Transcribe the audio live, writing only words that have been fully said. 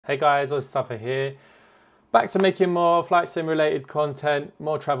Hey guys, Mustafa here. Back to making more flight sim related content,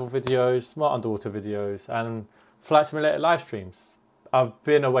 more travel videos, more underwater videos and flight simulator live streams. I've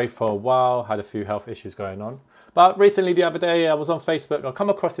been away for a while, had a few health issues going on. But recently the other day I was on Facebook, I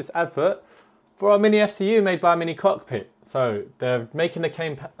come across this advert for a Mini FCU made by Mini Cockpit. So they're making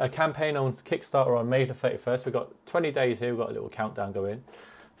a campaign on KickStarter on May the 31st. We've got 20 days here, we've got a little countdown going.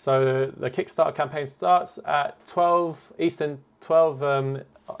 So the KickStarter campaign starts at 12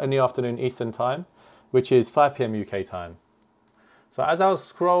 in the afternoon Eastern time, which is 5 PM UK time. So as I was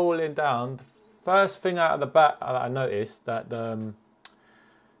scrolling down, the first thing out of the bat that I noticed that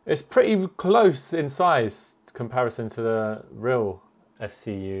it's pretty close in size in comparison to the real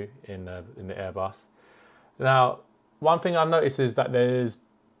FCU in the Airbus. Now, one thing I noticed is that there's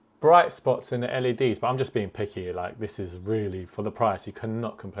bright spots in the LEDs, but I'm just being picky. Like, this is really, for the price, you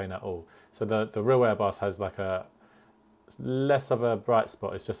cannot complain at all. So the real Airbus has like a less of a bright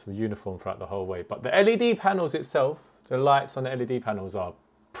spot. It's just uniform throughout the whole way. But the LED panels itself, the lights on the LED panels are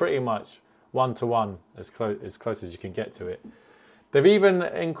pretty much one-to-one, as close as you can get to it. They've even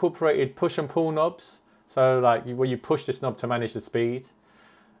incorporated push and pull knobs. So like where you push this knob to manage the speed.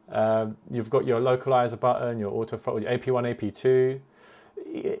 You've got your localizer button, your auto throttle, your AP1, AP2.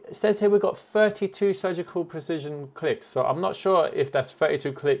 It says here we've got 32 surgical precision clicks. So I'm not sure if that's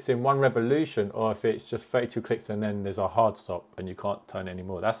 32 clicks in one revolution or if it's just 32 clicks and then there's a hard stop and you can't turn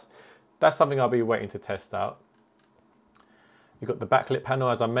anymore. That's something I'll be waiting to test out. You've got the backlit panel,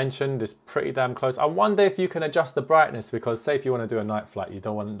 as I mentioned, is pretty damn close. I wonder if you can adjust the brightness, because say if you want to do a night flight, you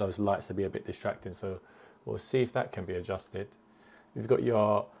don't want those lights to be a bit distracting. So we'll see if that can be adjusted. You've got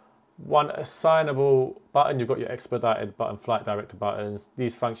your one assignable button, you've got your expedited button, flight director buttons,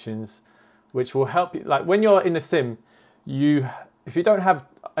 these functions, which will help you. Like when you're in the sim, if you don't have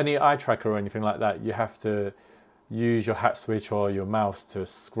any eye tracker or anything like that, you have to use your hat switch or your mouse to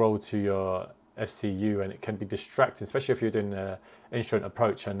scroll to your FCU, and it can be distracting, especially if you're doing an instrument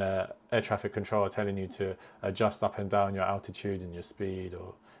approach and air traffic controller telling you to adjust up and down your altitude and your speed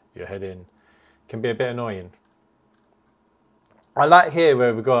or your heading. It can be a bit annoying. I like here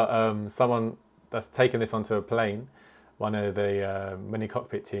where we've got someone that's taken this onto a plane, one of the Mini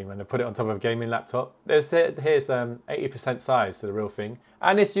Cockpit team, and they put it on top of a gaming laptop. Here's 80% size to the real thing,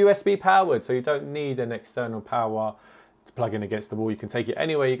 and it's USB powered, so you don't need an external power to plug in against the wall. You can take it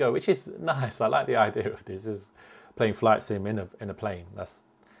anywhere you go, which is nice. I like the idea of this. Is playing flight sim in a plane. That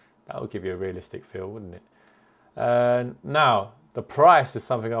will give you a realistic feel, wouldn't it? Now the price is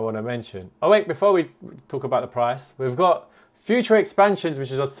something I want to mention. Oh wait, before we talk about the price, we've got future expansions,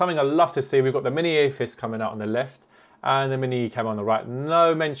 which is something I love to see. We've got the Mini AFIS coming out on the left and the Mini Cam on the right.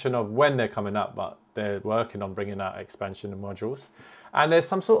 No mention of when they're coming out, but they're working on bringing out expansion and modules. And there's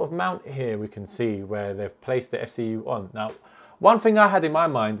some sort of mount here we can see where they've placed the FCU on. Now, one thing I had in my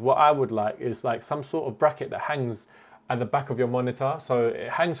mind, what I would like is like some sort of bracket that hangs at the back of your monitor. So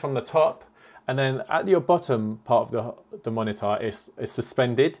it hangs from the top, and then at your bottom part of the monitor is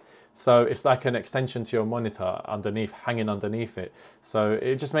suspended. So it's like an extension to your monitor underneath, hanging underneath it. So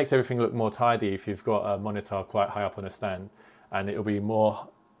it just makes everything look more tidy if you've got a monitor quite high up on a stand, and it'll be more,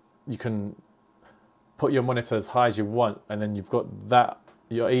 you can put your monitor as high as you want, and then you've got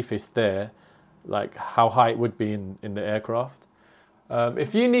your AFIS there, like how high it would be in the aircraft.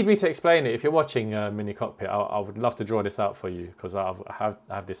 If you need me to explain it, if you're watching Mini Cockpit, I would love to draw this out for you, because I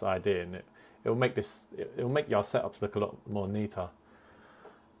have this idea, and it'll make your setups look a lot more neater.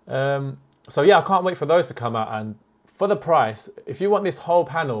 So yeah, I can't wait for those to come out. And for the price, if you want this whole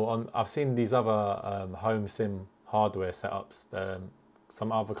panel I've seen these other home sim hardware setups.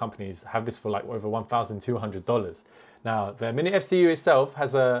 Some other companies have this for like over $1,200. Now the Mini FCU itself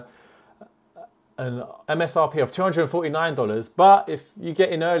has an MSRP of $249, but if you get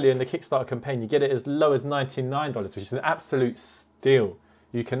in early in the Kickstarter campaign, you get it as low as $99, which is an absolute steal.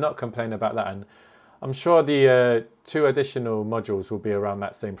 You cannot complain about that. And I'm sure the 2 additional modules will be around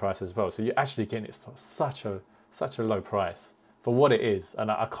that same price as well. So you're actually getting it such a low price for what it is.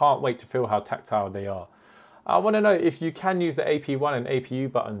 And I can't wait to feel how tactile they are. I want to know if you can use the AP1 and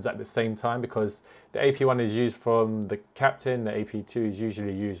APU buttons at the same time, because the AP1 is used from the captain, the AP2 is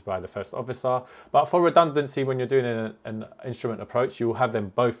usually used by the first officer. But for redundancy, when you're doing an instrument approach, you will have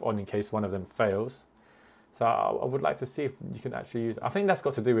them both on in case one of them fails. So I would like to see if you can actually use, I think that's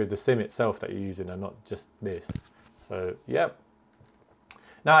got to do with the sim itself that you're using and not just this. So, yep.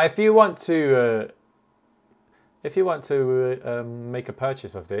 Now, if you want to make a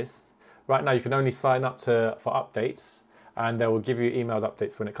purchase of this, right now you can only sign up for updates, and they will give you emailed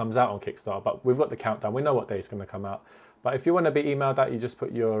updates when it comes out on Kickstarter. But we've got the countdown, we know what day it's going to come out. But if you want to be emailed out, you just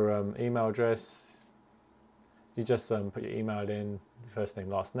put your email address, You just put your email in, first name,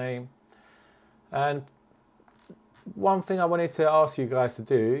 last name. And one thing I wanted to ask you guys to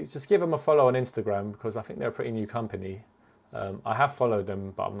do, just give them a follow on Instagram, because I think they're a pretty new company. I have followed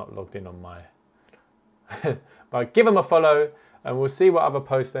them, but I'm not logged in on my... But give them a follow, and we'll see what other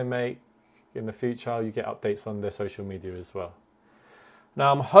posts they make in the future. You get updates on their social media as well.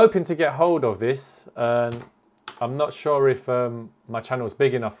 Now, I'm hoping to get hold of this, and I'm not sure if my channel is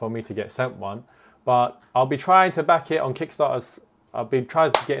big enough for me to get sent one, but I'll be trying to back it on Kickstarter's. I'll be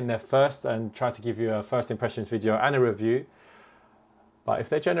trying to get in there first and try to give you a first impressions video and a review. But if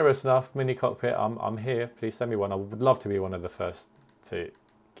they're generous enough, Mini Cockpit, I'm here. Please send me one. I would love to be one of the first to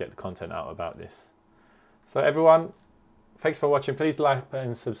get the content out about this. So everyone, thanks for watching. Please like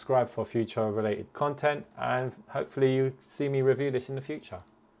and subscribe for future related content, and hopefully you see me review this in the future.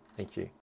 Thank you.